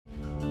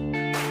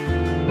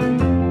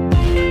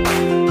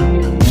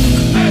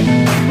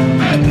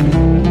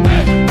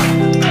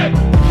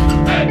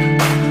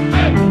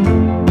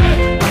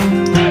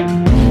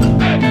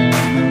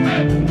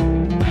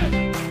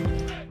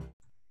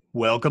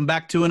Welcome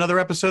back to another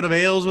episode of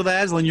Ales with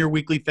Aslan, your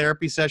weekly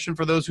therapy session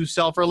for those who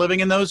sell for a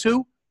living and those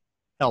who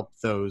help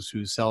those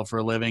who sell for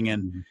a living.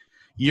 And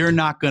you're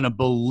not going to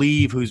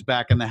believe who's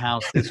back in the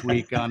house this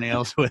week on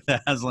Ales with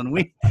Aslan.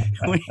 We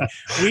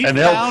and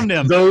found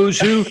him. Those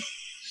who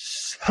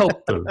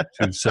help those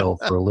who sell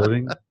for a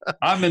living.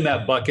 I'm in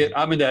that bucket.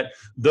 I'm in that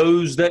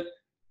those that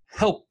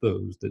help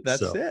those that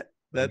sell.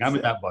 That's I'm it.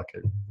 in that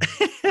bucket.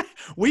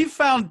 We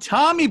found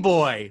Tommy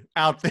Boy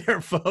out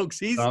there, folks.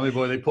 Tommy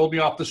Boy, they pulled me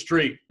off the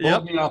street.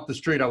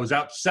 I was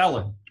out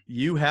selling.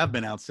 You have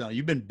been out selling.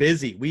 You've been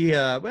busy. We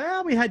had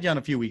you on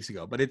a few weeks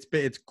ago, but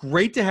it's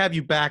great to have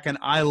you back. And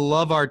I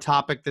love our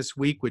topic this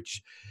week,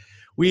 which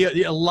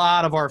a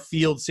lot of our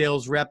field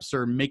sales reps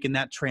are making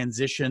that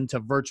transition to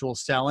virtual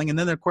selling. And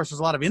then, of course, there's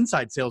a lot of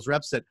inside sales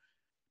reps that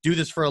do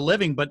this for a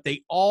living, but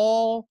they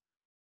all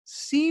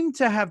seem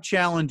to have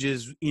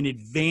challenges in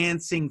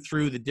advancing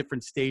through the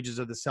different stages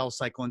of the sales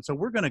cycle. And so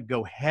we're going to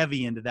go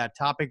heavy into that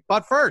topic.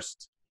 But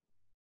first,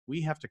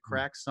 we have to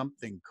crack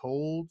something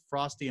cold,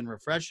 frosty, and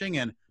refreshing.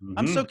 And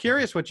I'm so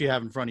curious what you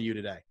have in front of you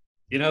today.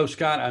 You know,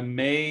 Scott, I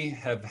may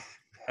have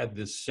had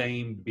the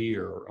same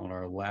beer on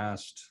our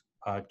last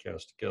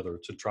podcast together.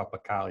 It's a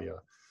Tropicalia.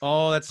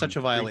 Oh, that's such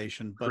a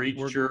violation. But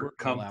Creature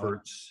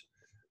Comforts,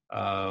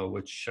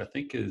 which I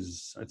think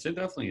it's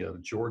definitely a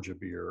Georgia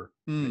beer.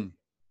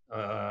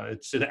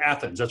 It's in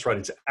Athens. That's right.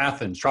 It's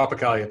Athens,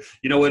 Tropicalia.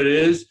 You know what it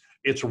is?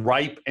 It's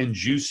ripe and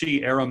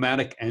juicy,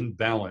 aromatic, and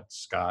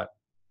balanced, Scott.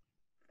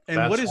 And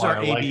that's what is our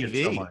ABV? Like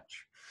it so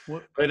much.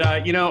 But,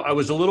 I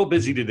was a little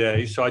busy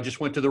today, so I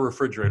just went to the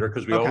refrigerator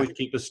because we always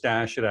keep a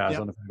stash at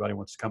Aslan if anybody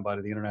wants to come by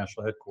to the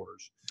international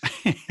headquarters.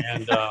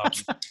 And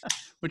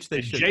which they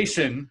should.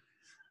 Jason,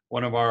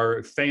 one of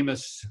our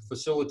famous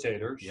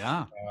facilitators,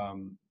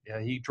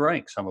 he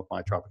drank some of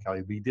my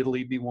Tropicalia, but he did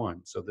leave me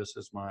one. So this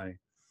is my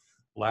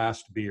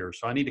last beer.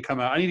 So I need to come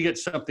out. I need to get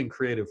something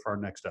creative for our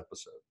next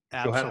episode.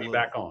 Absolutely. You'll have me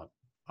back on.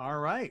 All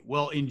right.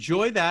 Well,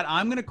 enjoy that.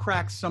 I'm going to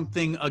crack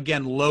something,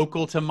 again,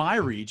 local to my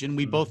region.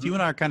 We both, you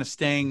and I are kind of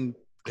staying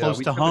close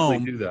to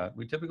home.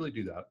 We typically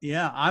do that.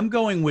 Yeah. I'm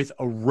going with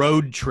a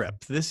road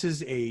trip. This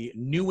is a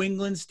New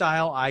England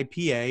style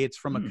IPA. It's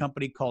from a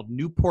company called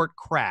Newport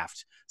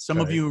Craft. Some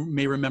of you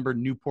may remember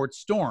Newport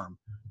Storm.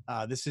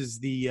 This is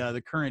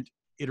the current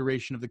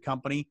iteration of the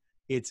company.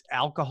 Its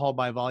alcohol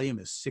by volume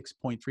is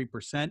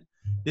 6.3%.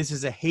 This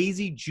is a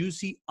hazy,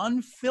 juicy,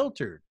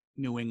 unfiltered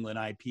New England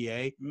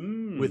IPA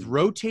with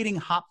rotating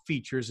hop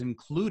features,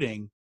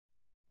 including,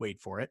 wait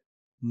for it,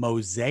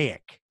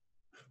 Mosaic,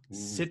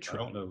 Citra. I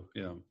don't know.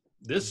 Yeah,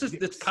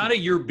 it's kind of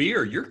your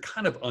beer. You're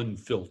kind of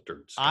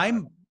unfiltered, Scott.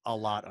 I'm a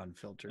lot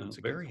unfiltered. It's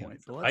a good point.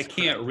 I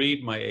can't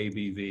read my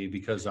ABV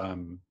because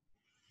I'm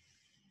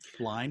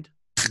blind.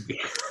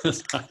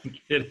 Because I'm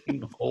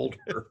getting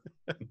older.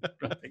 I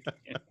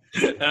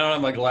don't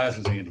have my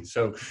glasses handy.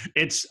 So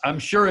I'm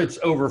sure it's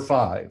over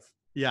 5.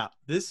 Yeah,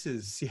 this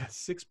is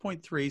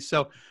 6.3.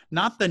 So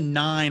not the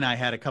 9 I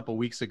had a couple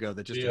weeks ago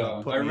that just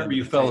I remember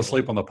you fell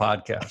asleep on the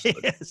podcast.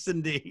 Yes,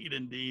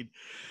 indeed.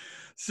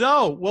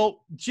 So,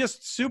 well,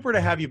 just super to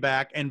have you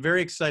back and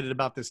very excited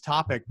about this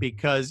topic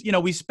because,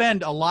 we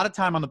spend a lot of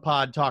time on the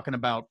pod talking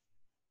about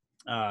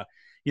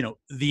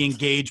the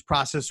engage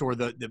process or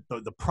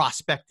the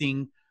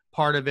prospecting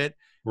part of it.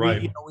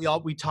 Right.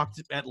 We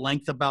talked at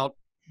length about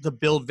the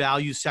build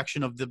value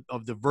section of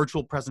the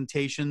virtual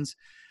presentations,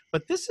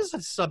 but this is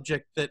a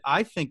subject that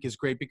I think is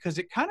great because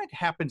it kind of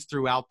happens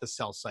throughout the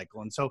sales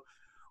cycle. And so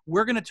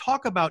we're going to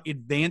talk about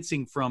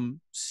advancing from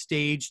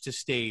stage to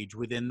stage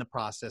within the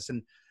process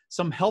and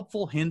some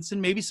helpful hints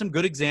and maybe some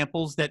good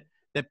examples that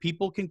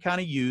people can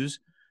kind of use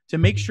to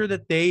make sure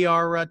that they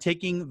are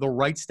taking the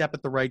right step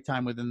at the right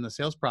time within the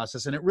sales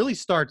process. And it really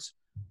starts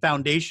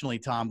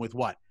foundationally, Tom, with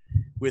what?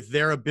 With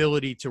their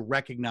ability to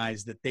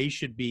recognize that they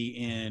should be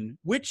in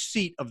which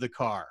seat of the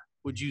car,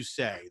 would you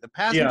say? The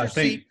passenger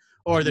seat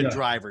or the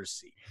driver's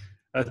seat?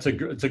 It's a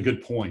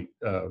good point.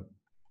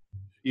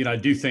 I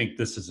do think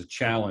this is a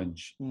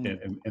challenge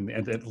and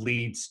it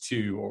leads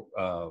to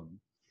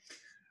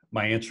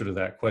my answer to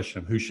that question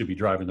of who should be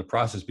driving the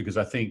process, because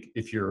I think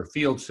if you're a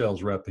field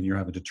sales rep and you're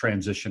having to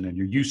transition and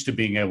you're used to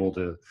being able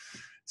to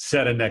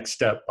set a next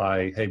step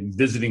by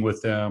visiting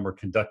with them or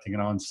conducting an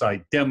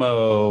on-site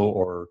demo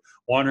or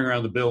wandering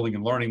around the building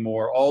and learning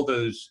more, all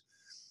those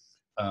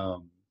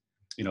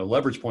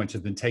leverage points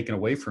have been taken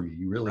away from you.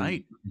 You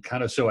really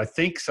so I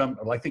think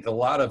a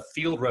lot of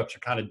field reps are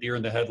kind of deer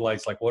in the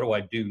headlights, like, what do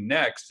I do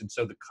next? And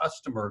so the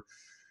customer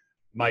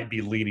might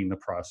be leading the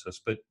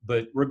process, but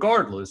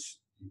regardless,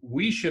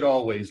 we should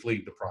always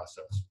lead the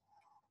process.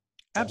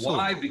 Absolutely.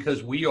 Why?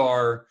 Because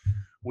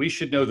we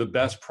should know the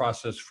best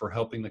process for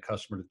helping the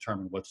customer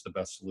determine what's the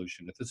best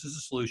solution. If this is a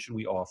solution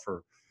we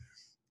offer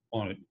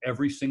on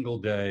every single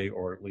day,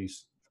 or at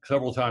least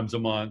several times a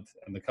month,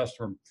 and the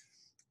customer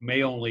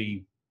may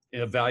only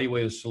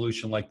evaluate a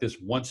solution like this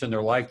once in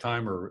their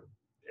lifetime, or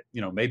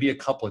maybe a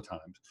couple of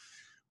times,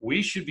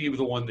 we should be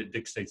the one that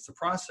dictates the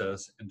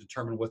process and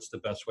determine what's the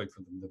best way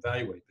for them to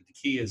evaluate. But the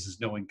key is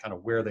knowing kind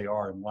of where they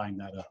are and line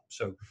that up.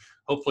 So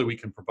hopefully we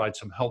can provide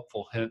some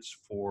helpful hints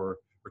for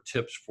or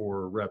tips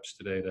for reps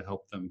today to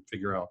help them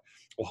figure out,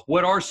 well,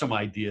 what are some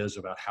ideas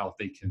about how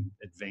they can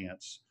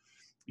advance,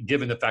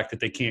 given the fact that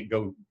they can't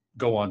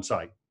go on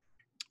site?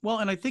 Well,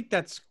 and I think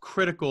that's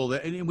critical.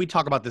 And we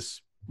talk about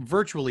this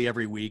virtually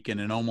every week and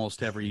in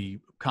almost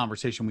every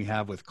conversation we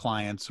have with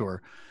clients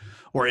or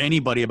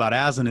anybody about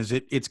Aslan is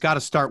it's got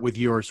to start with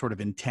your sort of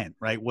intent,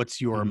 right?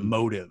 What's your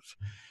motive?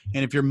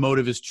 And if your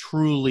motive is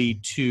truly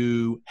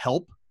to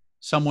help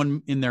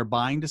someone in their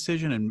buying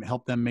decision and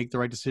help them make the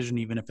right decision,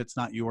 even if it's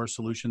not your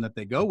solution that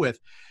they go with,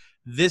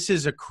 this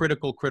is a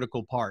critical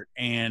part.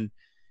 And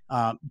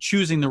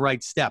choosing the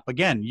right step.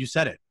 Again, you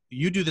said it.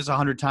 You do this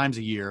 100 times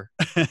a year.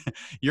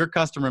 Your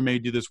customer may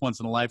do this once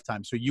in a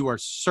lifetime. So you are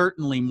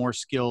certainly more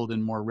skilled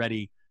and more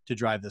ready to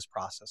drive this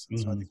process. And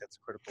so I think that's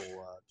critical.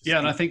 Yeah,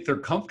 and I think they're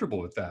comfortable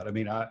with that. I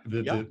mean,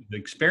 the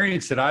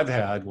experience that I've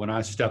had when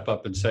I step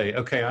up and say,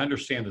 okay, I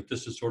understand that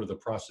this is sort of the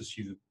process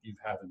you've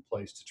had in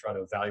place to try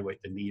to evaluate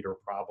the need or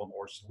problem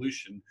or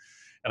solution,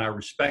 and I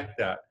respect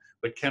that.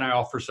 But can I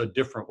offer a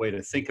different way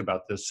to think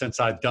about this since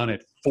I've done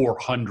it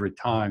 400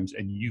 times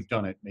and you've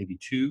done it maybe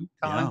 2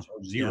 times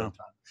or 0 times?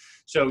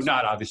 So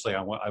not obviously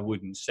I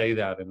wouldn't say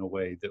that in a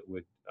way that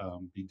would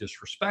be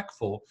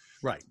disrespectful.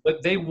 Right.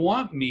 But they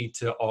want me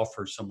to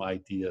offer some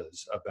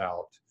ideas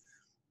about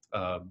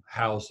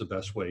how's the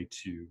best way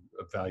to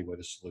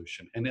evaluate a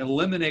solution and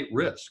eliminate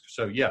risk.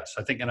 So yes,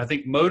 I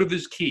think motive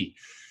is key.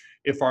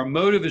 If our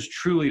motive is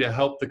truly to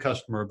help the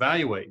customer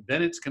evaluate,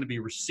 then it's going to be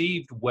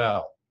received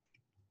well,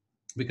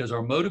 because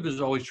our motive is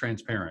always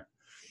transparent.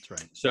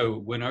 That's right. So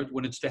when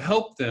it's to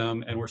help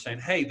them and we're saying,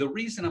 hey, the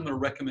reason I'm going to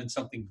recommend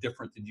something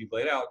different than you've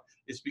laid out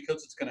is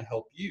because it's going to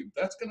help you.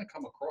 That's going to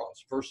come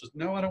across versus,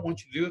 no, I don't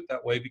want you to do it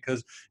that way,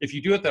 because if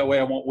you do it that way,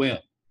 I won't win.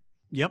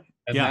 Yep.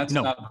 And that's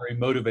not very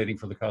motivating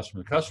for the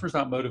customer. The customer's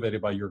not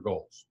motivated by your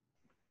goals.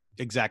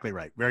 Exactly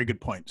right. Very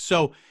good point.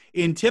 So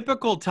in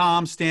typical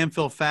Tom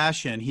Stanfill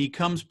fashion, he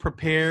comes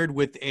prepared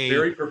with a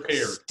very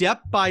prepared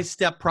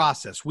step-by-step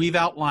process. We've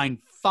outlined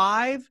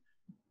 5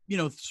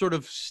 sort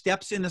of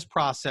steps in this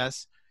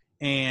process.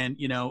 And,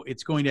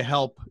 it's going to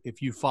help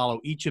if you follow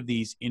each of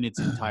these in its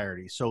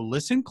entirety. So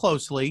listen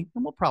closely,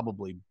 and we'll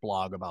probably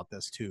blog about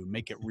this too,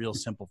 make it real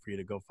simple for you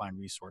to go find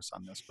resource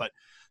on this. But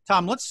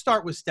Tom, let's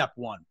start with step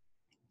 1.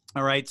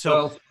 All right.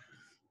 So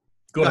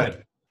go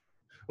ahead.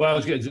 Well, I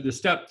was good. The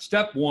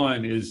step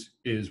 1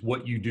 is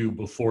what you do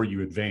before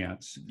you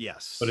advance.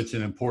 Yes. But it's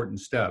an important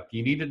step.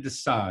 You need to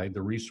decide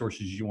the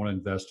resources you want to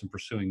invest in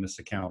pursuing this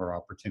account or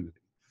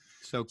opportunity.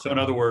 So in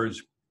other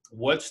words,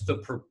 what's the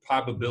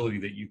probability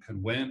that you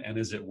can win, and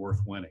is it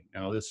worth winning?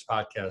 Now, this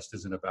podcast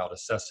isn't about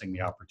assessing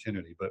the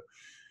opportunity, but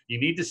you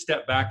need to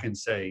step back and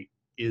say,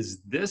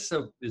 is this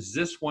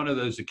one of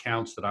those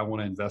accounts that I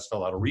want to invest a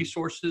lot of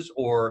resources,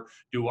 or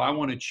do I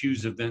want to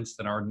choose events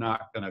that are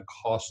not going to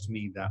cost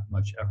me that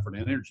much effort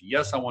and energy?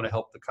 Yes, I want to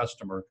help the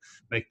customer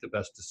make the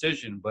best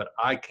decision, but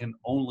I can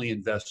only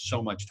invest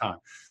so much time.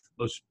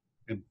 Most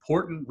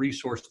important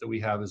resource that we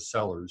have as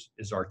sellers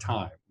is our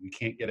time. We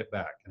can't get it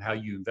back. And how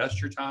you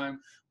invest your time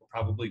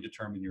probably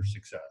determine your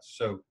success.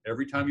 So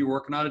every time you're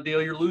working on a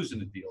deal, you're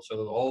losing a deal.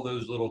 So all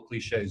those little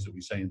cliches that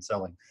we say in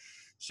selling.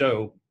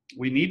 So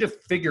we need to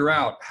figure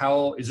out,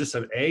 how is this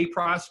an A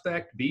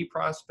prospect, B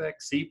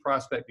prospect, C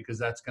prospect, because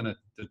that's going to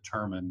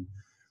determine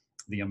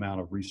the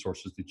amount of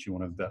resources that you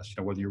want to invest.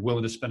 Whether you're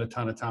willing to spend a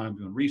ton of time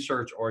doing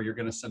research or you're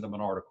going to send them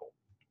an article.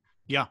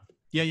 Yeah.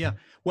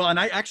 Well, and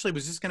I actually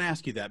was just going to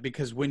ask you that,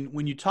 because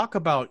when you talk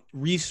about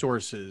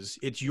resources,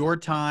 it's your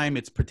time.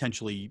 It's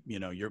potentially,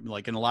 you're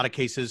like, in a lot of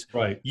cases,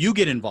 right, you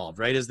get involved,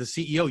 right? As the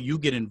CEO, you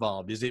get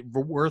involved. Is it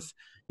worth,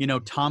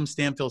 Tom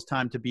Stanfill's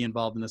time to be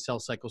involved in the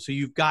sales cycle? So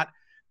you've got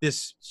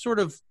this sort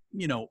of,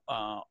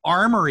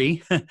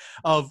 armory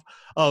of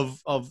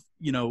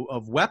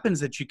weapons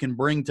that you can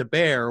bring to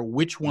bear.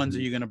 Which ones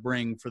are you going to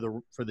bring for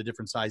the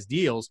different size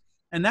deals?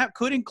 And that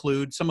could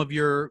include some of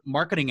your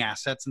marketing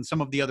assets and some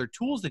of the other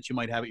tools that you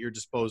might have at your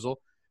disposal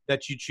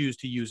that you choose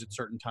to use at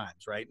certain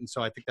times, right? And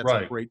so I think that's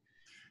a great.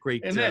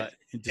 And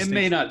it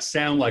may not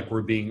sound like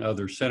we're being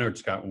other-centered,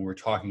 Scott, when we're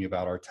talking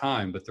about our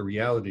time, but the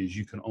reality is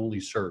you can only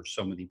serve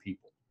so many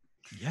people.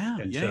 Yeah.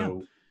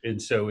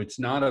 And so it's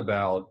not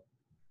about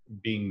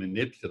being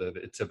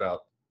manipulative. It's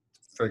about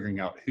figuring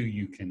out who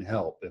you can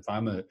help. If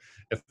I'm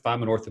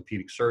an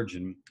orthopedic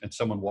surgeon and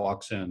someone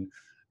walks in,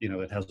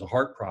 that has a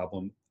heart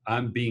problem,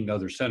 I'm being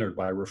other-centered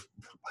by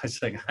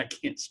saying, I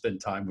can't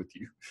spend time with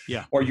you.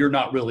 Yeah. Or you're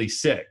not really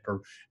sick, or,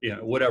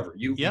 whatever.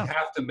 You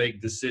have to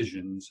make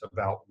decisions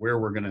about where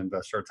we're going to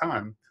invest our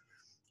time.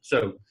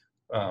 So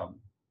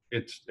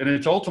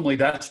it's ultimately,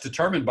 that's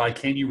determined by,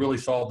 can you really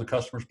solve the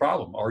customer's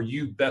problem? Are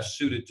you best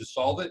suited to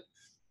solve it?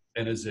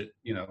 And does it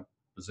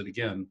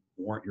again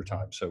warrant your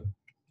time? So,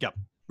 yeah,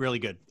 really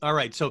good. All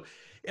right. So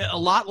a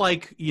lot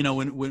like,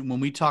 when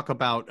we talk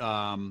about,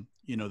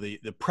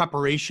 the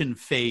preparation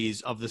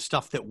phase of the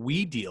stuff that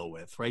we deal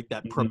with, right?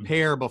 That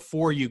prepare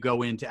before you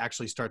go in to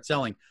actually start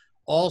selling.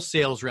 All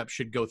sales reps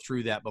should go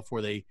through that before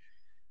it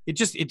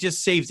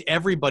just saves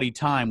everybody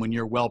time when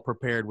you're well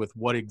prepared with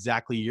what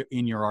exactly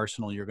in your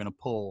arsenal you're going to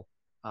pull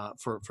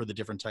for the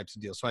different types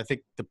of deals. So I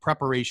think the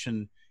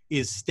preparation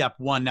is step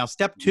one. Now,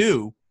 step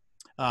two,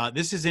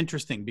 this is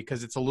interesting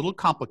because it's a little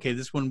complicated.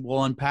 This one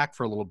we'll unpack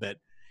for a little bit,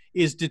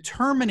 is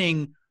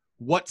determining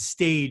what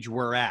stage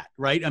we're at,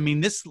 right? I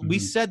mean, we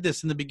said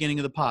this in the beginning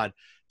of the pod,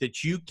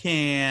 that you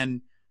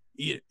can,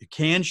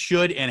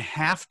 should, and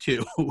have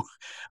to,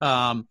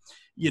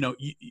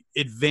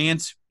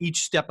 advance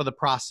each step of the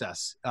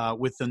process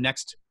with the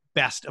next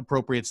best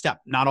appropriate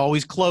step. Not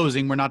always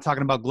closing. We're not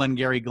talking about Glenn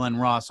Gary, Glenn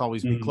Ross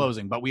always be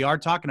closing, but we are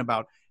talking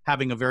about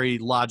having a very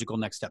logical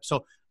next step.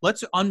 So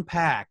let's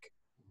unpack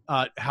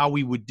how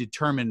we would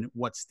determine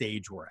what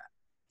stage we're at.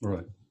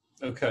 Right.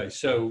 Okay.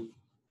 So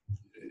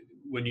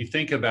when you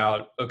think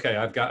about, okay,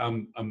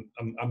 I'm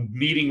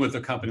meeting with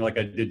a company like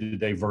I did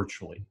today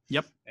virtually.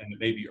 Yep. And it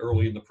may be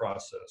early in the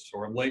process,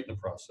 or I'm late in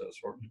the process,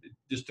 or it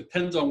just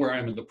depends on where I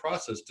am in the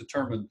process,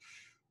 determine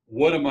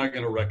what am I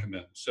going to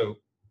recommend. So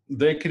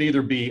they could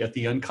either be at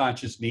the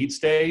unconscious need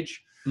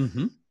stage.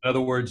 In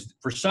other words,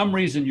 for some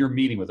reason you're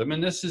meeting with them,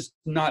 and this is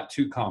not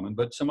too common,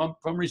 but some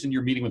reason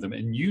you're meeting with them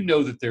and you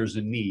know that there's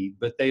a need,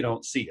 but they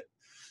don't see it.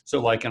 So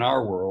like in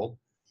our world,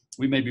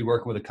 we may be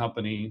working with a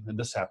company, and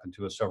this happened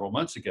to us several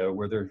months ago,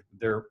 where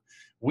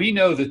we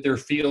know that their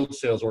field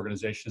sales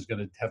organization is going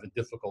to have a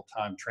difficult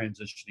time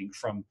transitioning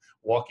from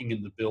walking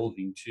in the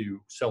building to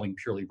selling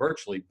purely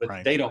virtually,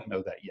 but They don't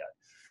know that yet.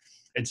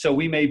 And so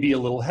we may be a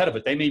little ahead of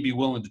it. They may be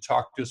willing to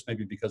talk to us,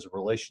 maybe because of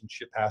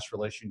past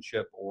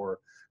relationship, or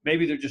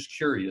maybe they're just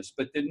curious,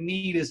 but the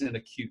need isn't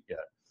acute yet.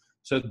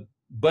 So,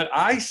 but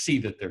I see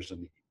that there's a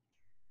need.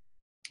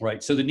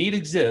 Right. So the need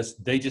exists.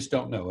 They just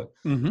don't know it.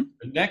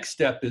 The next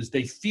step is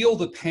they feel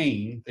the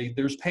pain.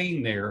 There's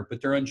pain there,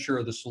 but they're unsure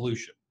of the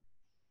solution.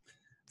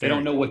 They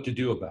don't know what to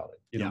do about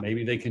it.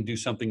 Maybe they can do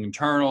something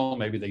internal.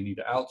 Maybe they need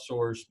to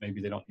outsource.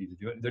 Maybe they don't need to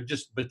do it.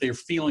 But they're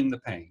feeling the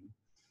pain.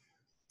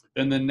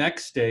 Then the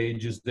next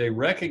stage is they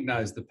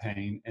recognize the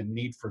pain and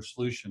need for a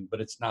solution, but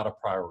it's not a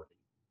priority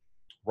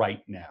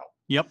right now.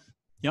 Yep.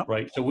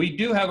 Right. So we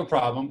do have a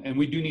problem and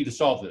we do need to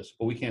solve this,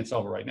 but we can't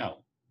solve it right now,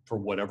 for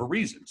whatever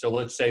reason. So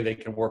let's say they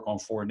can work on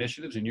 4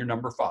 initiatives and you're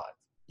number 5.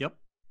 Yep.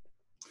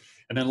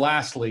 And then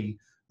lastly,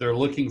 they're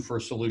looking for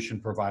a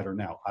solution provider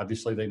now.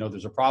 Obviously they know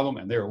there's a problem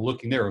and they're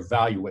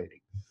evaluating.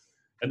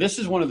 And this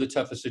is one of the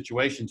toughest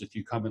situations if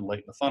you come in late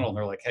in the funnel and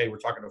they're like, hey, we're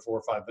talking to 4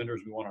 or 5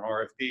 vendors. We want an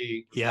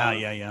RFP.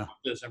 Yeah.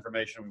 This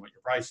information. We want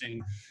your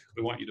pricing.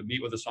 We want you to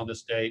meet with us on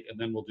this date, and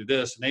then we'll do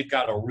this. And they've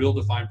got a real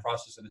defined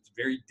process, and it's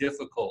very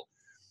difficult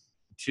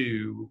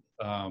to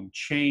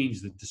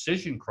change the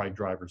decision criteria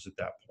drivers at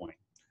that point.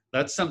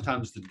 That's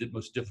sometimes the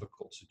most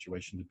difficult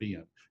situation to be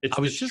in. It's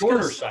a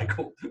shorter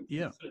cycle.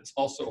 Yeah. But it's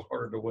also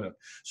harder to win.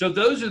 So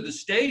those are the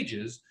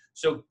stages.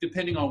 So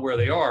depending on where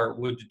they are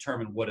would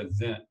determine what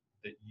event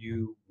that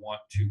you want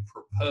to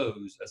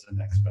propose as the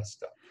next best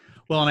step.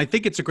 Well, and I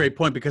think it's a great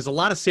point, because a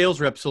lot of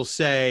sales reps will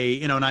say,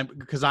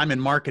 because I'm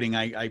in marketing,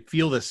 I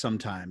feel this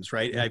sometimes,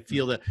 right? I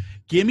feel that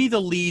give me the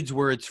leads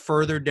where it's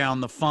further down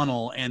the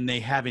funnel and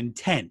they have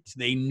intent.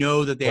 They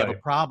know that they have a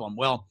problem.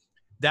 Well,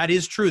 that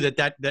is true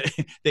that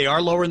they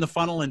are lower in the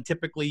funnel, and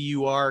typically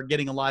you are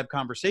getting a live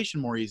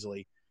conversation more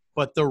easily.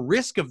 But the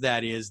risk of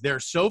that is they're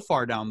so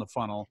far down the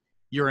funnel,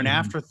 you're an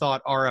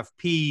afterthought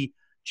RFP,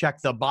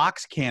 check the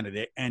box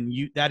candidate, and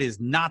that is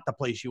not the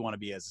place you want to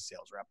be as a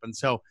sales rep. And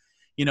so,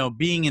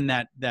 being in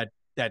that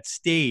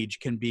stage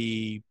can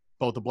be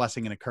both a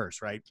blessing and a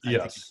curse, right?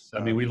 Yes. I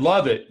mean, we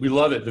love it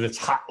that it's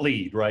hot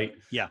lead, right?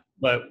 Yeah.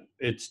 But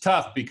it's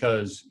tough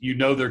because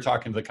they're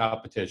talking to the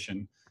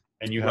competition,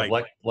 and you have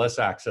less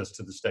access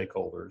to the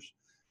stakeholders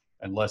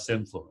and less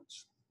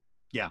influence.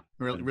 Yeah,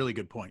 really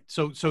good point.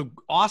 So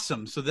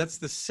awesome. So that's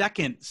the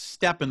second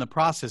step in the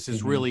process,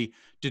 is really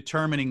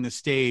determining the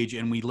stage,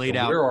 and we laid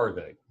out where are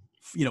they?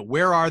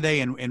 Where are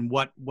they, and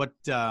what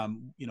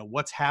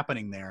what's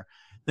happening there.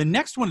 The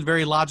next one,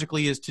 very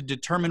logically, is to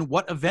determine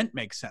what event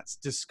makes sense.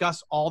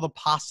 Discuss all the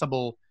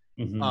possible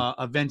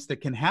events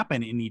that can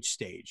happen in each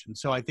stage. And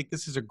so I think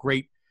this is a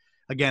great,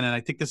 again, and I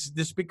think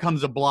this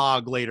becomes a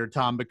blog later,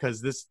 Tom,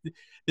 because this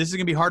is going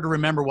to be hard to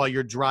remember while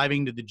you're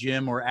driving to the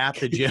gym or at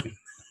the gym.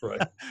 Right.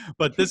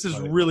 But this is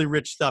really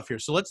rich stuff here.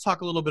 So let's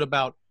talk a little bit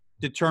about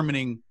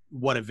determining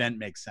what event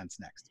makes sense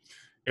next.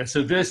 Yeah.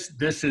 So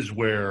this is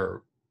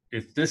where,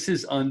 if this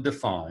is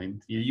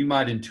undefined, you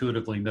might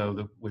intuitively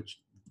know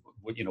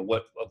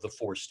what of the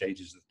 4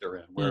 stages that they're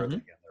in, where are they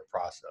in their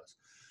process.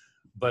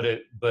 But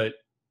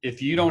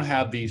if you don't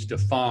have these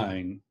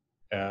defined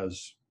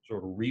as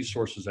sort of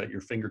resources at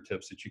your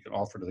fingertips that you can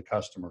offer to the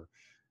customer,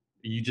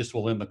 you just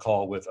will end the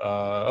call with,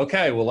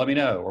 okay, well, let me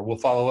know, or we'll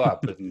follow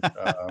up, and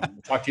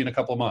we'll talk to you in a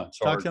couple of months.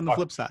 Talk to you on the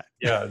flip side.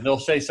 Yeah, and they'll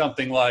say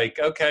something like,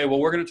 okay, well,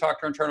 we're going to talk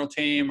to our internal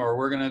team, or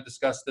we're going to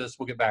discuss this.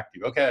 We'll get back to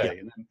you.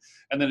 Okay, yeah.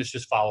 And then it's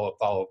just follow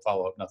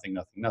up, nothing.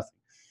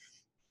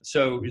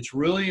 So it's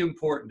really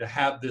important to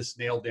have this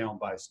nailed down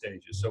by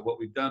stages. So what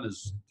we've done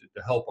is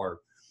to help our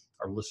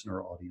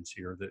listener audience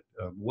here, that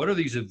what are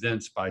these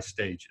events by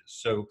stages?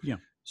 So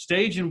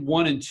stage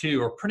 1 and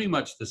 2 are pretty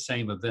much the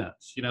same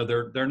events.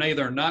 They're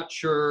either not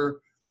sure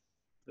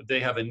they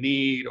have a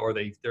need, or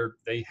they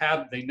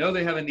know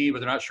they have a need, but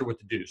they're not sure what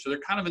to do. So they're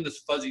kind of in this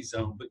fuzzy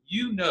zone. But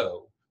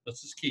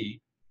this is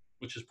key,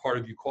 which is part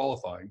of you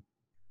qualifying.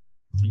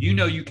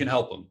 You can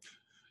help them.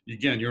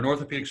 Again, you're an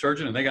orthopedic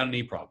surgeon and they got a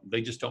knee problem.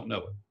 They just don't know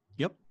it.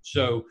 Yep.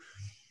 So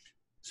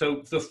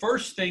the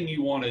first thing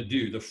you want to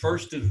do, the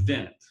first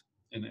event,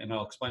 and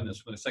I'll explain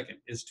this in a second,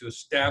 is to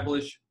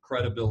establish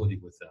credibility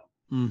with them.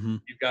 Mm-hmm.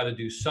 You've got to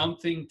do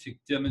something to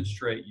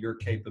demonstrate your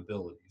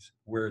capabilities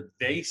where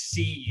they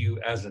see you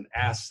as an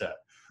asset.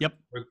 Yep.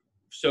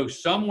 So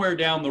somewhere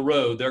down the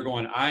road, they're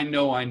going, I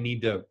know I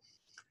need to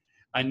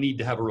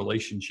have a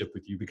relationship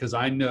with you because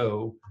I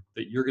know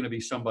that you're going to be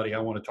somebody I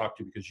want to talk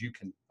to because you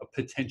can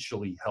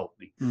potentially help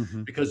me.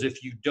 Mm-hmm. Because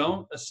if you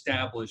don't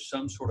establish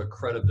some sort of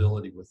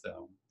credibility with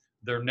them,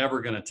 they're never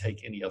going to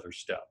take any other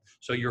step.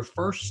 So your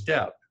first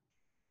step,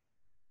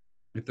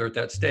 if they're at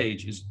that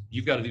stage, is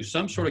you've got to do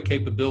some sort of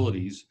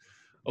capabilities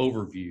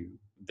overview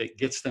that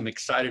gets them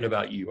excited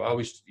about you. I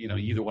always, you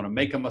either want to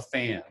make them a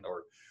fan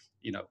or,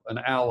 an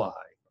ally.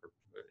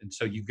 And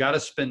so you've got to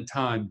spend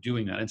time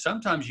doing that. And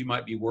sometimes you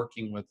might be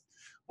working with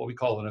what we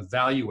call an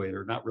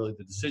evaluator, not really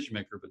the decision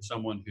maker, but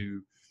someone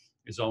who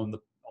is on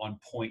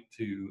point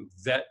to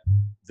vet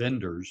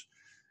vendors.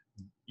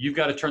 You've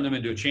got to turn them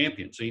into a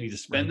champion. So you need to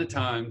spend the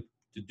time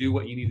to do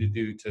what you need to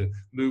do to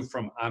move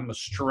from I'm a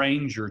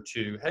stranger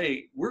to,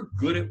 hey, we're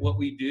good at what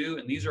we do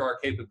and these are our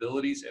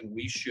capabilities and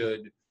we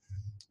should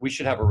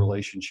have a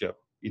relationship,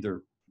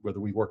 either whether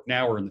we work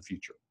now or in the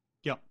future.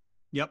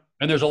 Yep.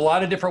 And there's a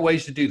lot of different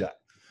ways to do that.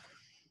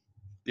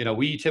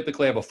 We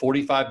typically have a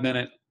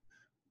 45-minute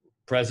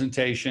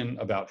presentation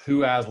about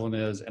who Aslan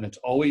is. And it's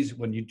always,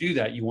 when you do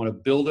that, you want to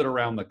build it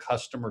around the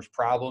customer's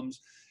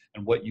problems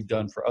and what you've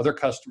done for other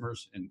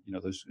customers. And,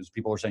 those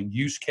people are saying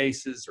use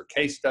cases or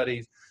case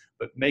studies,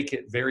 but make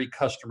it very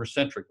customer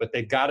centric. But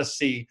they've got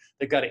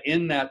to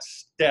end that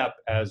step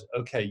as,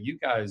 okay, you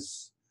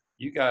guys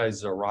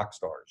are rock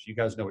stars. You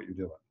guys know what you're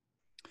doing.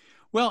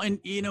 Well, and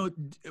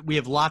we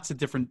have lots of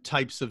different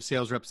types of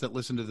sales reps that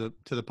listen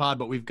to the pod,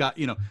 but we've got,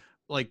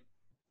 like,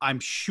 I'm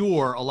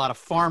sure a lot of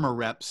pharma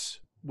reps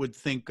would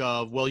think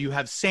of, well, you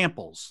have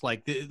samples,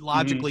 like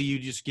logically you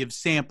just give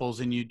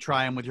samples and you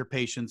try them with your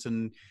patients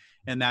and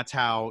that's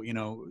how,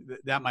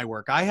 that might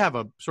work. I have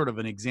a sort of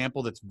an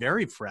example that's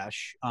very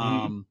fresh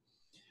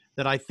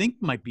that I think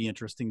might be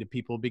interesting to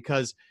people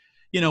because,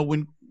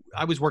 when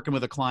I was working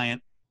with a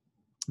client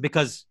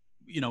because,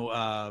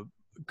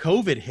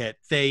 COVID hit,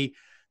 they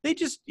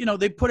just,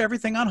 they put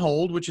everything on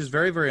hold, which is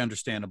very, very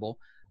understandable.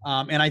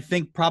 And I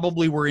think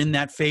probably we're in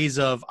that phase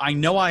of, I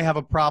know I have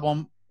a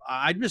problem.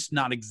 I'm just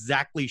not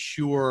exactly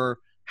sure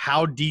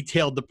how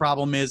detailed the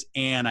problem is.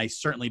 And I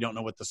certainly don't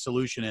know what the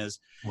solution is.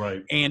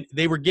 Right. And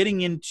they were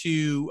getting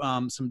into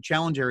some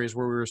challenge areas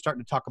where we were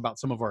starting to talk about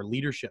some of our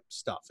leadership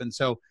stuff. And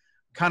so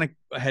kind of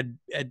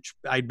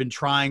I'd been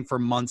trying for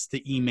months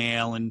to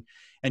email and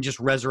just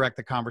resurrect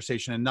the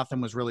conversation and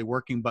nothing was really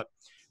working. But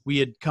we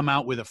had come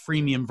out with a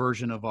freemium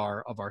version of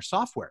our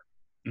software,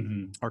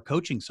 our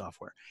coaching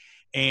software.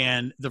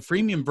 And the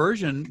freemium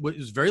version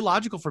was very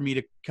logical for me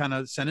to kind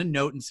of send a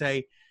note and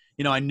say,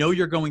 I know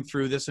you're going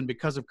through this, and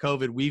because of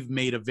COVID, we've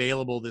made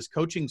available this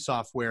coaching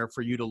software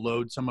for you to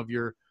load some of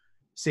your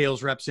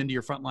sales reps into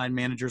your frontline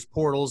managers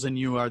portals, and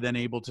you are then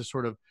able to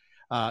sort of,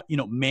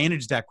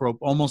 manage that group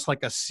almost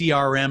like a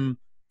CRM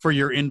for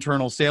your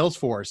internal sales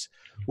force.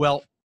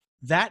 Well,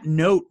 that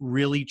note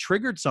really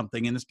triggered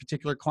something in this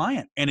particular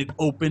client, and it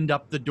opened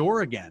up the door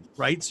again,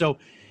 right? So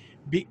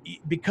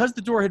because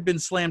the door had been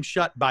slammed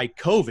shut by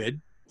COVID,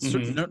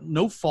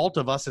 no fault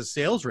of us as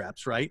sales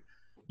reps, right?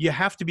 You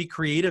have to be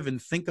creative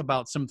and think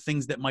about some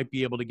things that might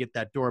be able to get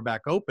that door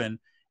back open.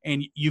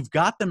 And you've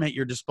got them at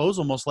your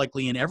disposal, most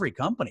likely in every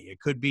company. It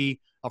could be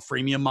a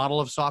freemium model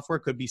of software,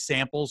 could be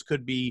samples,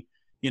 could be,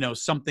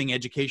 something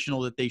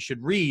educational that they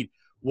should read.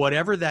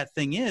 Whatever that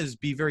thing is,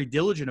 be very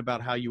diligent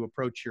about how you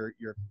approach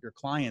your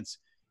clients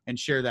and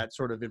share that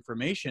sort of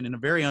information in a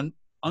very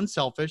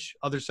unselfish,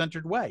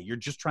 other-centered way. You're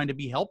just trying to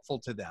be helpful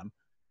to them,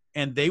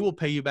 and they will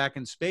pay you back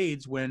in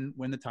spades when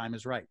the time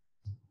is right.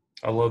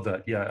 I love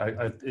that.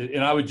 Yeah.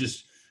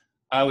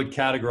 I would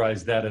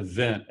categorize that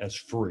event as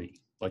free,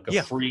 like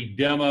a free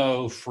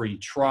demo, free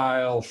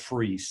trial,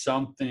 free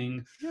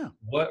something. Yeah.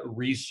 What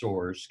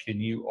resource can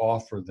you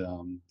offer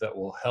them that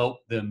will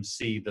help them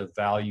see the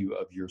value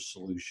of your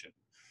solution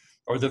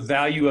or the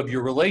value of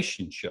your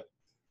relationship?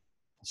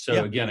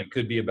 So again, it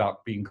could be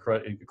about being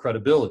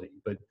credibility,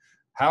 but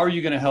how are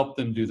you going to help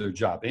them do their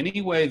job?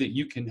 Any way that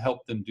you can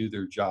help them do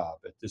their job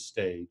at this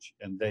stage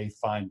and they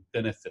find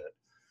benefit,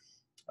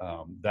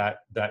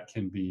 that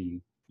can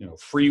be,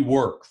 free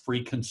work,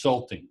 free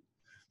consulting,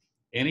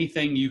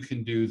 anything you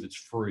can do that's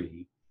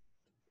free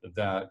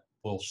that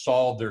will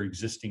solve their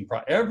existing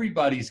problem.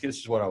 This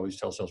is what I always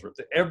tell sales reps,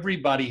 that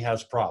everybody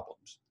has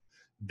problems.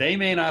 They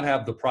may not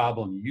have the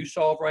problem you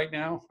solve right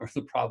now or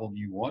the problem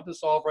you want to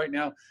solve right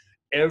now.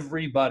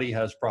 Everybody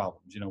has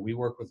problems. We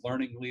work with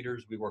learning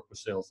leaders, we work with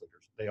sales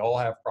leaders. They all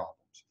have problems.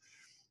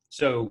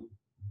 So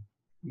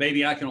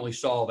maybe I can only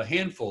solve a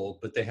handful,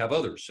 but they have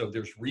others. So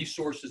there's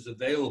resources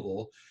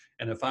available.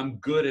 And if I'm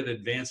good at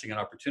advancing an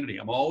opportunity,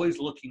 I'm always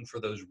looking for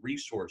those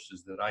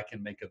resources that I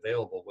can make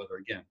available, whether,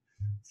 again,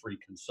 free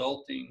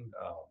consulting,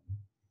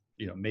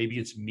 maybe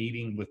it's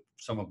meeting with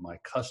some of my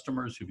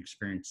customers who've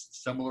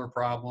experienced similar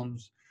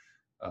problems.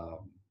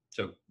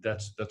 So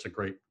that's a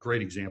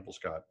great example,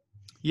 Scott.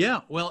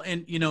 Yeah. Well,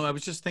 and, I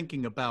was just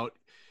thinking about,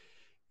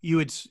 you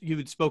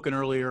had spoken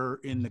earlier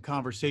in the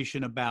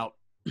conversation about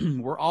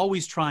we're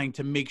always trying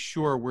to make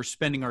sure we're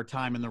spending our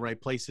time in the right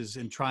places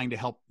and trying to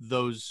help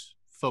those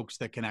folks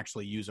that can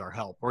actually use our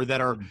help, or that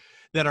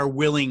are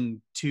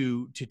willing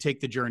to take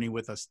the journey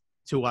with us,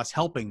 to us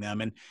helping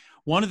them. And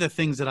one of the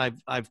things that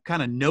I've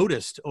kind of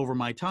noticed over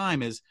my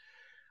time is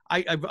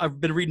I've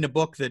been reading a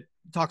book that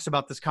talks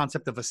about this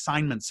concept of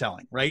assignment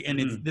selling, right?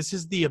 And this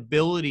is the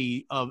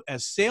ability of,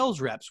 as sales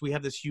reps, we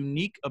have this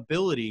unique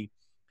ability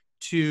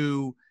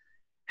to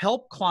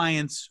help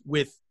clients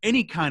with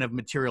any kind of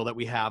material that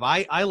we have.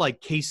 I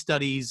like case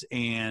studies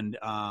and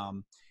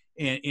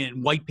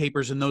white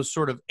papers and those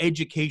sort of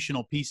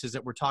educational pieces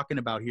that we're talking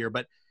about here.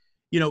 But,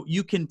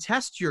 you can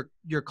test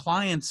your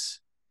client's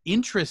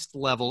interest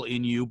level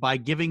in you by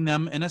giving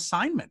them an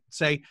assignment.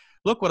 Say,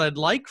 look, what I'd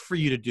like for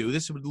you to do,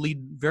 this would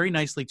lead very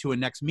nicely to a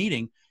next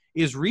meeting,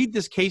 is read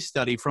this case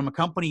study from a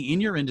company in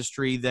your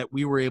industry that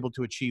we were able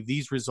to achieve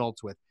these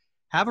results with.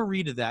 Have a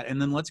read of that,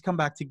 and then let's come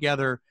back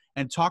together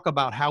and talk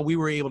about how we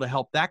were able to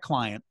help that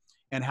client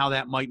and how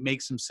that might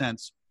make some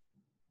sense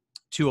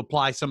to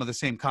apply some of the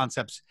same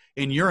concepts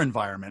in your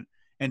environment,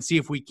 and see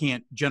if we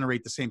can't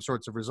generate the same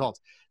sorts of results.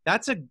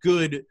 That's a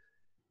good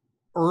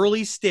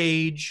early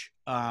stage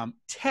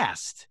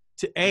test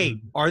to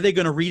are they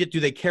going to read it? Do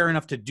they care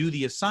enough to do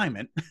the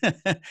assignment?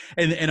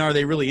 and are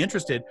they really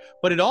interested?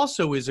 But it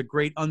also is a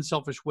great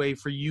unselfish way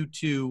for you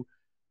to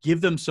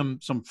give them some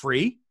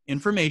free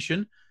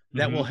information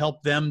that will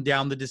help them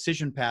down the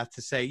decision path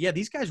to say, yeah,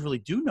 these guys really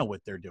do know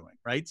what they're doing,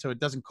 right? So it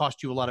doesn't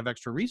cost you a lot of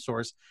extra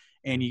resource,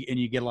 and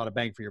you get a lot of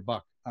bang for your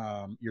buck,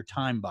 your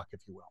time buck,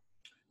 if you will.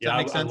 Does that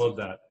make sense? I love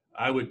that.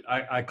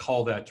 I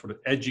call that sort of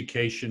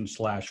education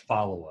 /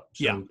 follow-up.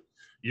 So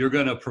you're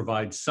going to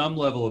provide some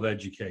level of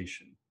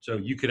education. So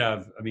you could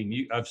have,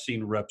 I've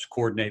seen reps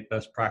coordinate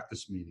best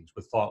practice meetings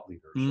with thought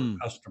leaders or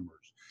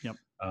customers,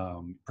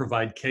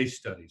 provide case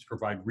studies,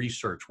 provide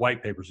research,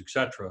 white papers,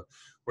 etc.,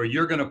 where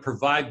you're going to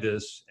provide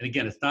this. And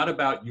again, it's not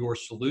about your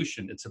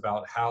solution. It's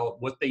about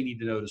what they need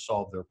to know to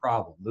solve their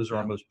problem. Those are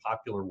our most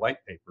popular white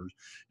papers,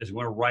 is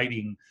when we're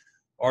writing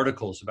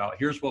articles about,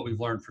 here's what we've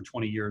learned for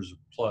 20 years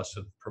plus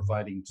of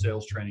providing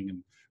sales training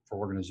and for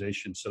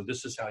organizations. So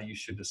this is how you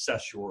should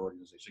assess your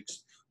organization,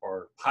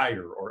 or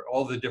hire, or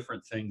all the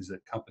different things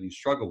that companies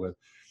struggle with.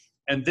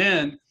 And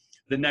then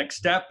the next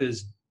step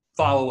is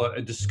follow up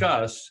and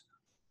discuss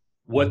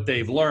what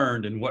they've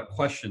learned and what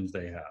questions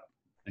they have.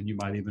 And you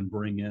might even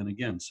bring in,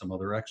 again, some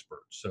other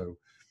experts. So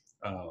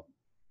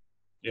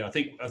I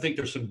think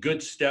there's some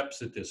good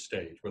steps at this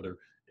stage.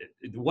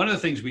 One of the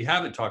things we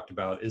haven't talked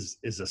about is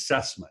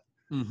assessment.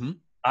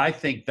 I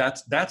think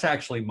that's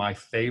actually my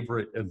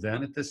favorite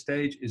event at this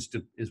stage, is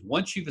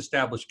once you've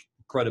established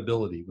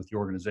credibility with the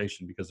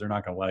organization, because they're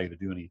not going to allow you to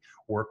do any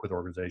work with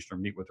organization or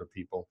meet with their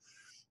people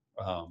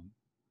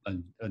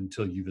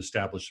until you've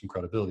established some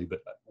credibility. But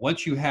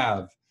once you've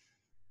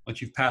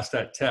passed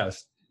that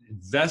test,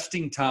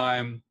 investing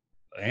time,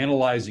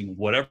 analyzing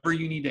whatever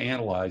you need to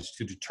analyze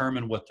to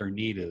determine what their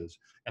need is,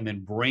 and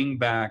then bring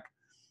back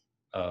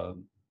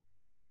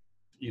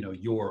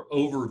your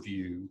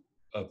overview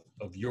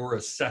of your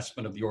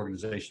assessment of the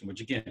organization,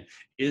 which again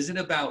isn't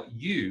about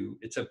you.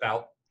 It's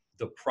about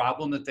the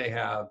problem that they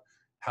have,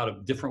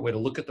 different way to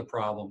look at the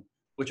problem,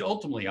 which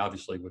ultimately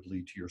obviously would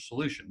lead to your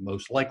solution.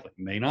 Most likely,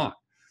 may not.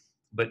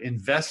 But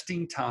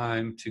investing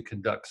time to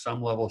conduct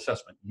some level of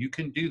assessment, you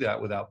can do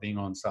that without being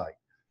on site.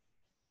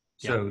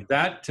 So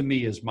that to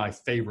me is my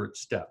favorite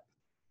step.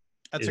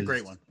 That's a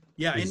great one.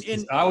 Yeah.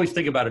 And I always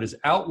think about it as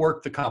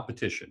outwork the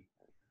competition.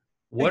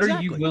 What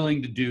are you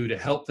willing to do to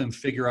help them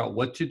figure out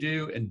what to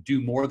do and do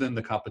more than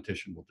the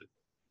competition will do?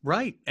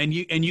 Right. And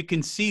you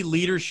can see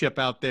leadership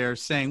out there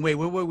saying, wait,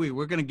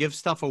 we're going to give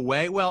stuff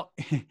away. Well,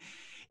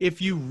 if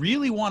you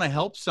really want to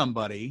help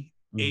somebody,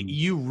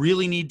 you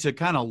really need to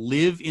kind of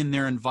live in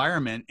their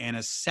environment and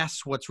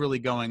assess what's really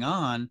going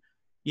on.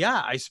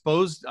 Yeah, I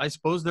suppose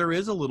there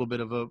is a little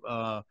bit of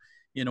a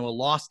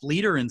lost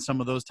leader in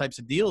some of those types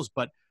of deals,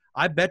 but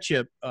I bet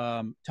you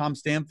Tom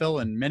Stanfill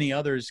and many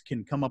others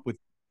can come up with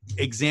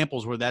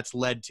examples where that's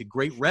led to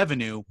great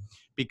revenue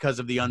because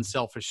of the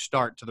unselfish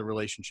start to the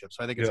relationship.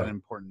 So I think it's an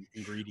important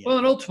ingredient. Well,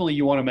 and ultimately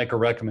you want to make a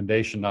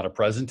recommendation, not a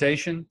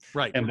presentation.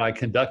 Right. And by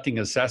conducting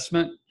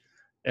assessment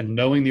and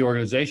knowing the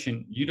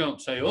organization, you don't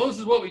say, oh, this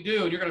is what we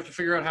do, and you're going to have to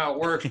figure out how it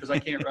works because I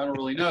don't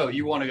really know.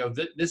 You want to go,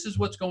 this is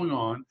what's going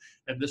on,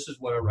 and this is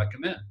what I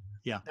recommend.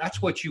 Yeah.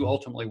 That's what you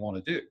ultimately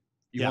want to do.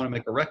 You want to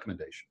make a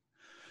recommendation.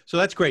 So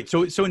that's great.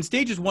 So in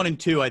stages 1 and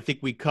 2, I think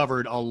we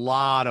covered a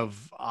lot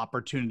of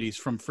opportunities,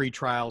 from free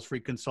trials, free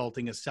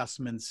consulting,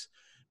 assessments,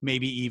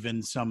 maybe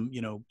even some,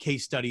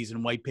 case studies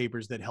and white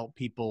papers that help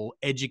people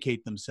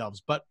educate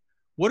themselves. But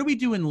What do we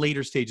do in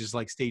later stages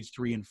like stage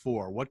 3 and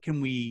 4? What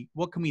can we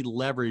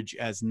leverage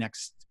as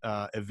next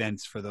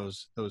events for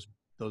those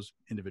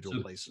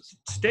individual places?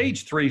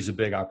 Stage 3 is a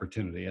big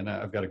opportunity, and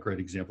I've got a great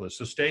example of this.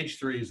 So stage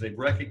 3 is they've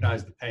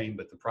recognized the pain,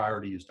 but the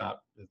priority is not,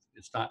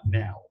 it's not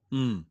now.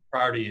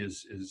 Priority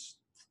is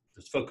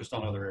focused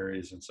on other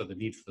areas, and so the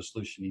need for the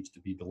solution needs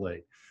to be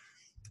delayed.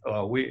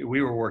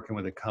 We were working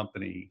with a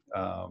company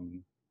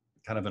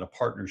kind of in a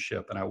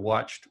partnership, and I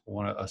watched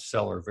a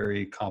seller,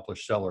 very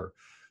accomplished seller,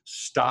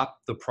 stop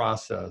the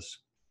process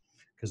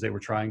because they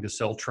were trying to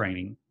sell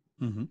training,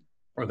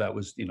 or that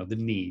was, the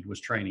need was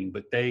training,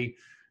 but the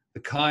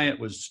client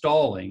was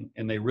stalling,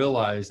 and they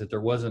realized that there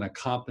wasn't a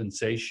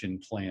compensation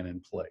plan in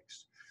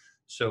place.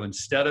 So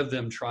instead of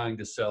them trying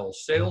to sell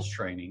sales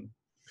training,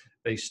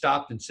 they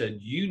stopped and said,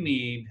 you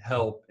need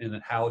help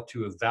in how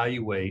to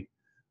evaluate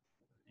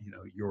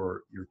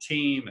your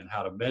team and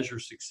how to measure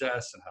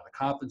success and how to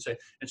compensate.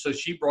 And so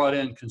she brought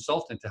in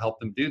consultant to help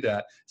them do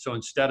that. So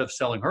instead of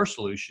selling her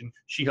solution,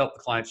 she helped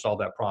the client solve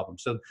that problem.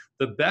 So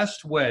the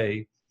best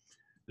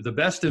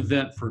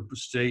event for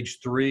stage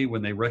 3,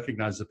 when they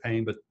recognize the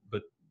pain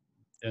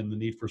and the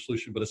need for a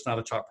solution, but it's not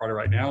a top priority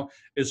right now,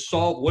 is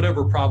solve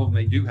whatever problem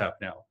they do have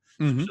now.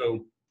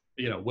 So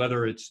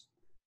whether it's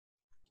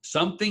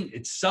something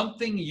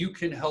you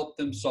can help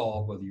them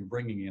solve, whether you're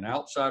bringing in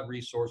outside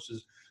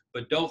resources,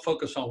 but don't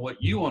focus on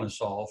what you want to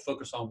solve,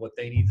 focus on what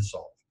they need to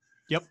solve.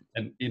 Yep.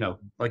 And,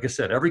 like I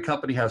said, every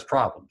company has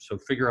problems. So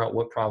figure out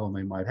what problem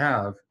they might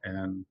have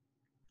and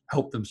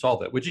help them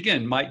solve it, which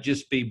again, might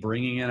just be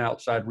bringing in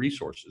outside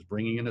resources,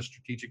 bringing in a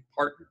strategic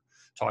partner,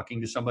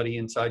 talking to somebody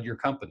inside your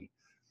company.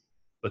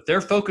 But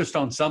they're focused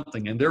on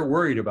something and they're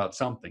worried about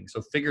something.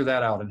 So figure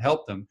that out and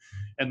help them.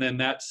 And then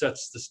that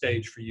sets the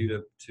stage for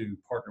you to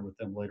partner with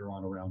them later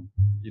on around,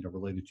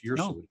 related to your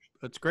solution.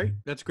 That's great.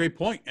 That's a great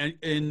point.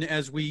 And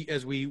as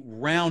we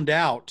round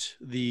out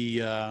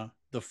the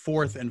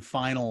fourth and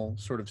final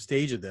sort of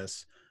stage of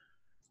this,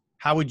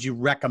 how would you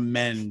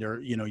recommend,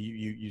 or,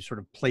 you sort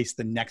of place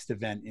the next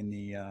event in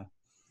the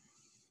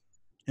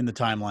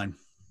timeline?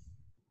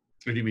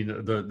 What do you mean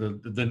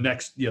the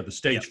next, the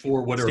stage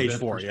 4, whatever. Stage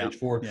 4, Stage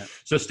 4. Yeah.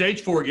 So stage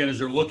 4 again is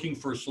they're looking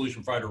for a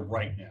solution provider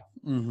right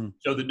now.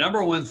 So the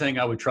number one thing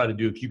I would try to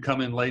do if you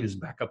come in late is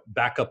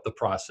back up the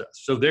process.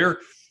 So they're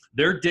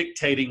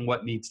dictating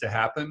what needs to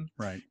happen.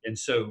 Right. And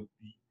so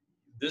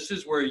this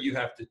is where you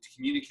have to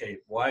communicate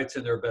why it's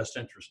in their best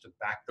interest to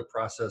back the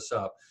process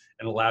up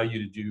and allow you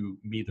to do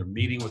either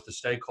meeting with the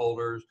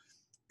stakeholders,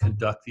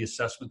 conduct the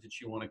assessment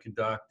that you want to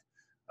conduct,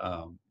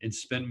 and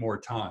spend more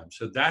time.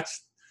 So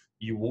that's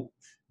the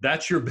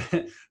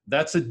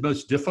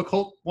most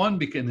difficult one,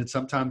 because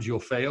sometimes you'll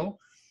fail,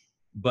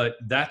 but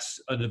that's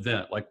an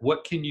event. Like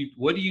what do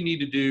you need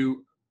to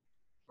do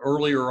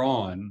earlier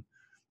on?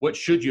 What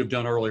should you have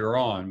done earlier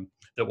on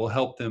that will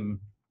help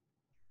them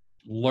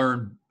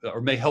learn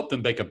or may help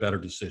them make a better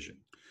decision?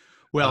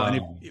 Well,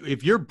 and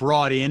if you're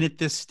brought in at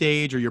this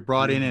stage, or you're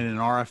brought in an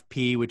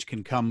RFP, which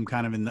can come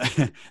kind of in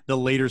the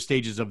later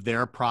stages of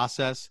their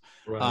process,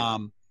 right.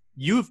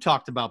 You've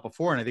talked about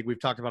before, and I think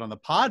we've talked about on the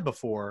pod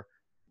before,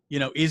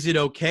 is it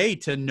okay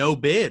to no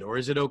bid, or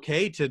is it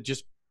okay to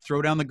just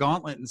throw down the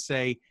gauntlet and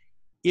say,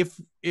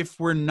 if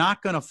we're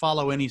not going to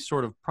follow any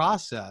sort of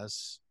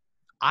process,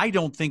 I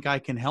don't think I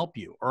can help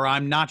you, or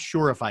I'm not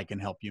sure if I can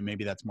help you.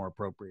 Maybe that's more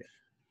appropriate.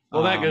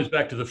 Well, that goes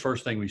back to the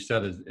first thing we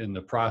said in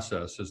the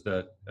process is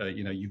that,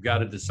 you've got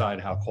to decide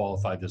how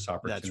qualified this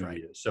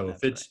opportunity is. So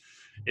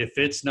if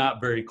it's not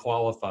very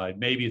qualified,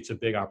 maybe it's a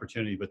big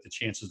opportunity, but the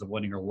chances of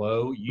winning are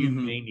low. You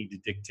may need to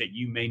take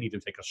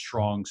a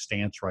strong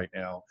stance right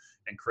now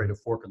and create a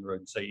fork in the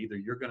road and say, either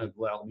you're going to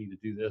allow me to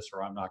do this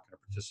or I'm not going to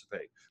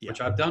participate, which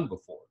I've done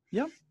before.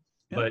 Yep.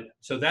 But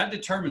so that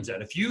determines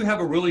that. If you have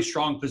a really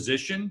strong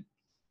position,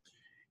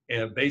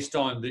 and based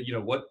on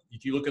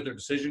if you look at their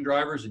decision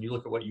drivers and you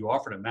look at what you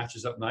offer and it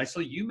matches up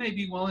nicely, you may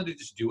be willing to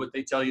just do what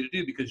they tell you to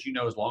do, because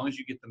as long as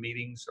you get the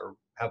meetings or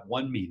have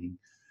one meeting,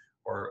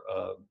 or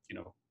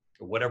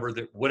whatever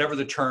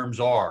the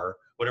terms are,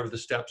 whatever the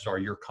steps are,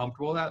 you're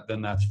comfortable with that,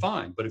 then that's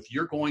fine. But if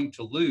you're going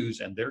to lose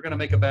and they're going to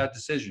make a bad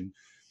decision,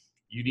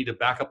 you need to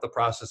back up the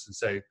process and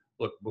say,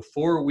 look,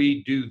 before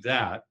we do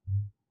that,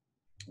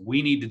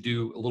 we need to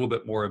do a little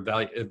bit more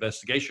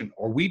investigation,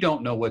 or we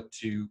don't know what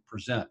to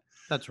present.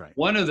 That's right.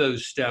 One of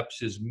those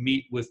steps is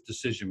meet with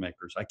decision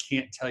makers. I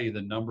can't tell you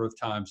the number of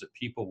times that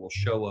people will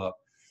show up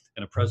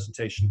in a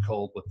presentation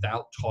cold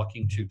without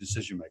talking to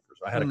decision makers.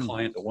 I had a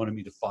client that wanted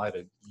me to fly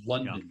to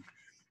London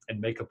and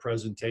make a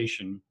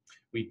presentation.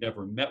 We'd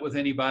never met with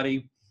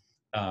anybody.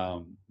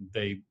 I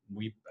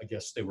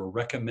guess they were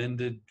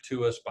recommended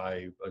to us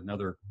by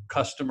another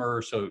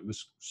customer, so it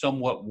was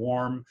somewhat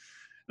warm. And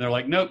they're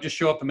like, nope, just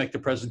show up and make the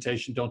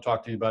presentation. Don't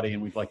talk to anybody,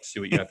 and we'd like to see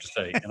what you have to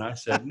say. And I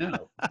said,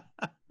 no.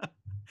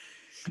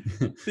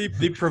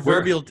 The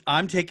proverbial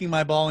I'm taking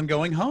my ball and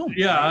going home.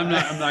 Yeah, I'm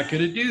not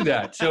going to do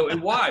that. So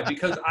why?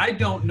 Because I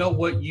don't know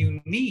what you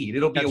need.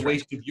 It'll be a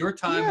waste of your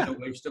time and a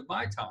waste of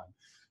my time.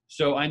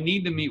 So I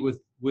need to meet with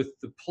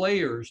the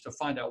players to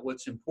find out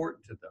what's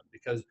important to them,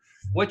 because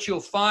what you'll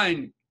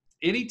find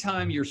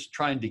anytime you're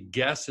trying to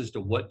guess as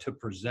to what to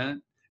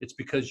present, it's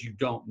because you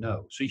don't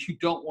know. So you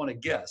don't want to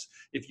guess.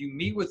 If you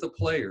meet with the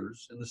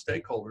players and the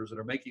stakeholders that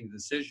are making the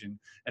decision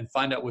and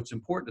find out what's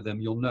important to them,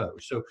 you'll know.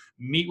 So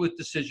meet with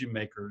decision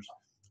makers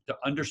to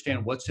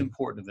understand what's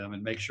important to them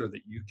and make sure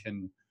that you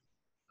can,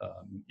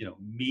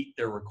 meet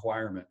their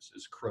requirements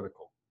is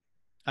critical.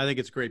 I think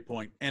it's a great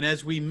point. And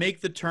as we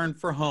make the turn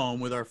for home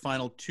with our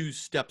final 2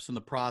 steps in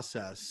the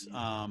process,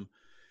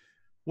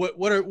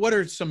 what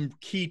are some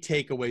key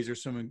takeaways or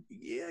some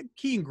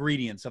key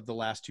ingredients of the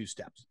last 2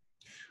 steps?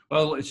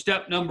 Well,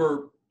 step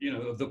number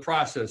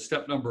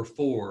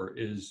 4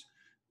 is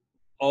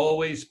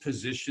always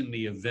position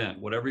the event,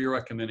 whatever you're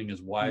recommending,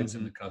 is why it's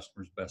in the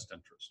customer's best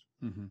interest.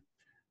 Mm-hmm.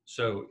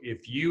 So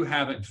if you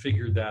haven't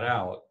figured that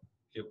out,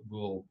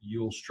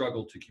 you'll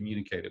struggle to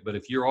communicate it. But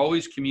if you're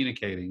always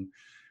communicating,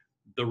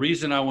 the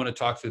reason I want to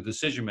talk to the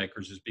decision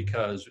makers is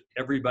because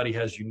everybody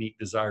has unique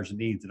desires and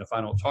needs. And if I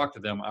don't talk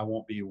to them, I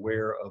won't be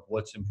aware of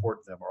what's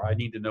important to them, or I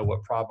need to know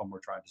what problem we're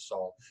trying to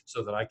solve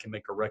so that I can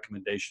make a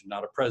recommendation,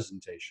 not a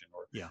presentation.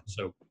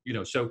 So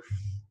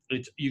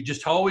you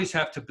just always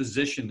have to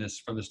position this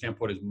from the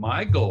standpoint is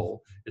my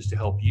goal is to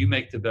help you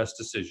make the best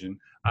decision.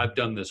 I've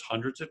done this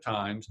hundreds of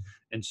times.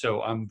 And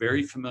so I'm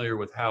very familiar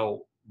with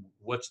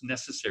what's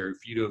necessary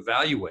for you to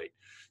evaluate.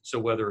 So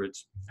whether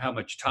it's how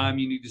much time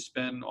you need to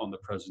spend on the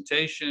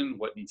presentation,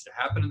 what needs to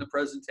happen in the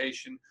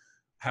presentation,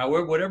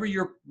 however, whatever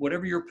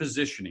you're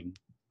positioning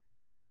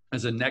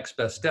as a next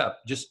best step,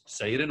 just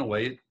say it in a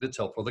way that's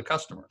helpful to the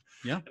customer.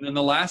 Yeah. And then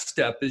the last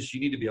step is you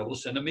need to be able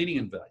to send a meeting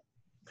invite.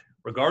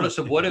 Regardless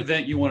of what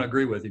event you want to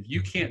agree with, if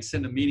you can't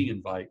send a meeting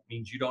invite, it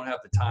means you don't have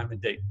the time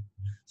and date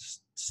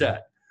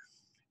set.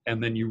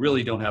 And then you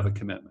really don't have a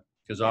commitment.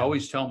 Because I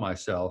always tell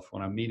myself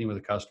when I'm meeting with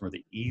a customer,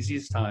 the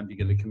easiest time to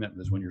get a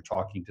commitment is when you're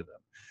talking to them.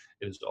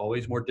 It is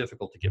always more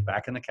difficult to get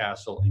back in the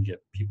castle and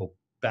get people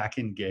back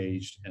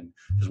engaged. And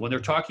because when they're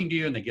talking to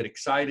you and they get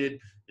excited,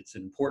 it's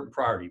an important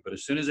priority. But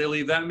as soon as they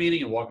leave that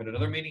meeting and walk into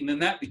another meeting, then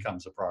that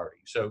becomes a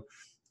priority. So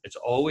it's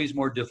always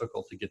more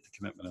difficult to get the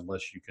commitment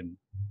unless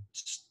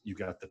you've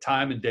got the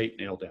time and date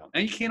nailed down.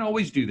 And you can't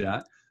always do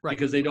that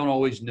because they don't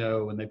always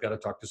know and they've got to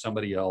talk to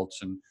somebody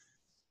else.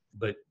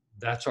 But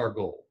that's our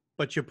goal.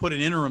 But you put an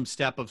interim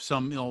step of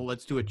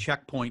let's do a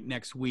checkpoint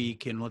next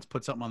week and let's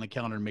put something on the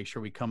calendar and make sure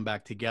we come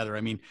back together.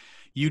 I mean,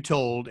 you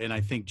told, and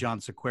I think John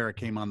Sequeira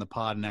came on the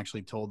pod and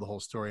actually told the whole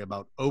story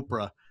about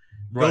Oprah.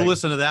 Right. Go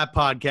listen to that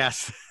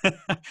podcast.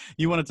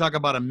 You want to talk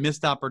about a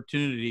missed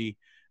opportunity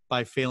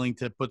by failing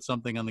to put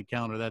something on the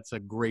calendar. That's a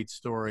great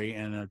story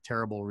and a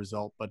terrible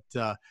result. But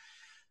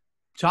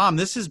Tom,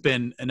 this has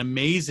been an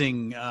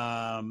amazing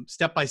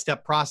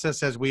step-by-step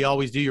process, as we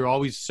always do. You're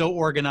always so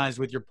organized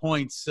with your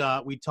points.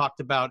 We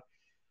talked about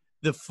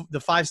the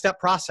 5-step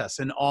process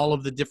and all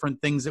of the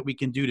different things that we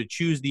can do to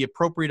choose the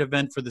appropriate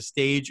event for the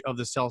stage of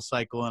the sales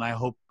cycle. And I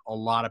hope a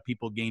lot of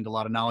people gained a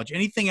lot of knowledge.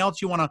 Anything else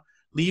you want to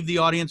leave the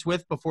audience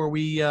with before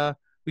we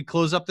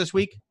close up this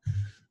week?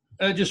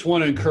 I just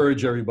want to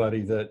encourage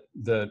everybody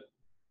that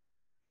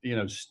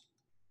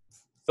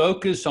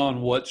focus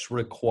on what's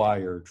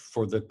required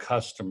for the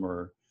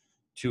customer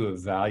to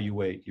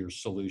evaluate your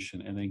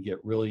solution and then get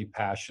really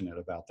passionate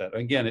about that.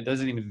 Again, it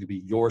doesn't even need to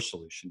be your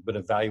solution, but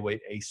evaluate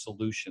a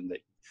solution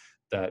that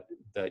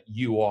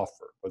you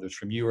offer, whether it's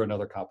from you or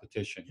another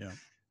competition. Yeah.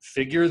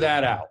 Figure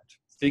that out.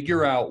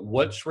 Figure out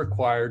what's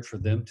required for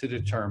them to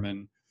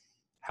determine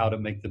how to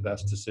make the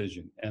best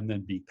decision, and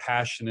then be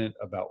passionate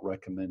about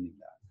recommending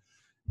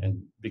that.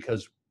 And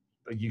because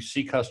you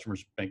see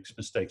customers make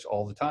mistakes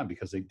all the time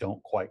because they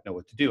don't quite know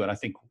what to do. And I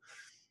think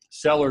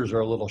sellers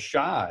are a little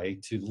shy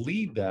to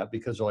lead that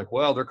because they're like,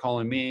 well, they're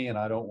calling me and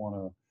I don't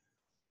want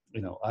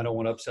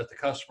to upset the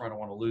customer. I don't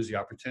want to lose the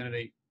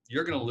opportunity.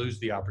 You're going to lose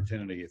the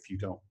opportunity if you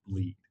don't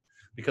lead,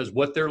 because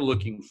what they're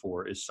looking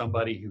for is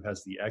somebody who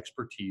has the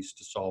expertise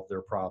to solve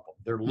their problem.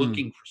 They're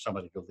looking for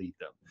somebody to lead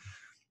them.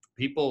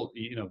 People,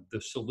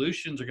 the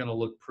solutions are going to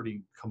look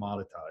pretty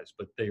commoditized,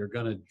 but they are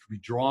going to be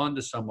drawn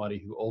to somebody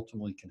who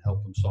ultimately can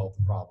help them solve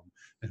the problem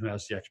and who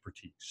has the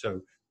expertise.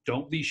 So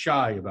don't be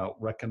shy about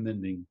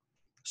recommending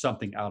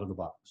something out of the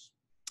box.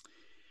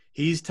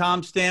 He's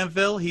Tom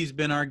Stanfill. He's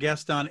been our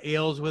guest on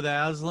Ales with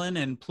Aslan,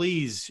 and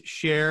please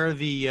share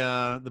the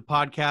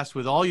podcast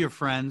with all your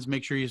friends.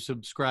 Make sure you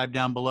subscribe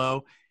down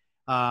below,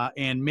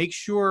 and make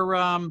sure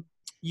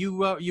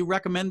you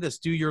recommend this.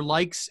 Do your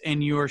likes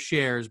and your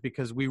shares,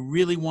 because we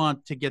really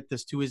want to get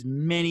this to as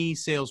many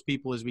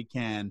salespeople as we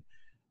can.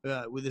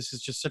 This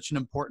is just such an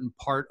important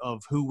part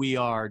of who we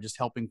are, just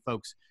helping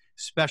folks,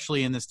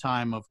 especially in this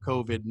time of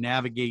COVID,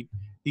 navigate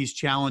these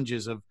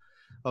challenges of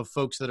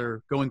folks that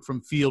are going from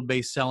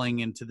field-based selling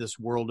into this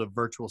world of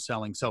virtual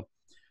selling. So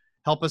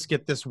help us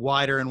get this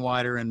wider and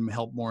wider and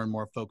help more and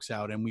more folks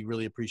out, and we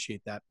really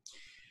appreciate that.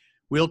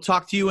 We'll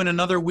talk to you in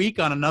another week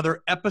on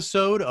another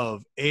episode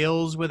of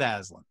Ales with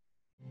Aslan.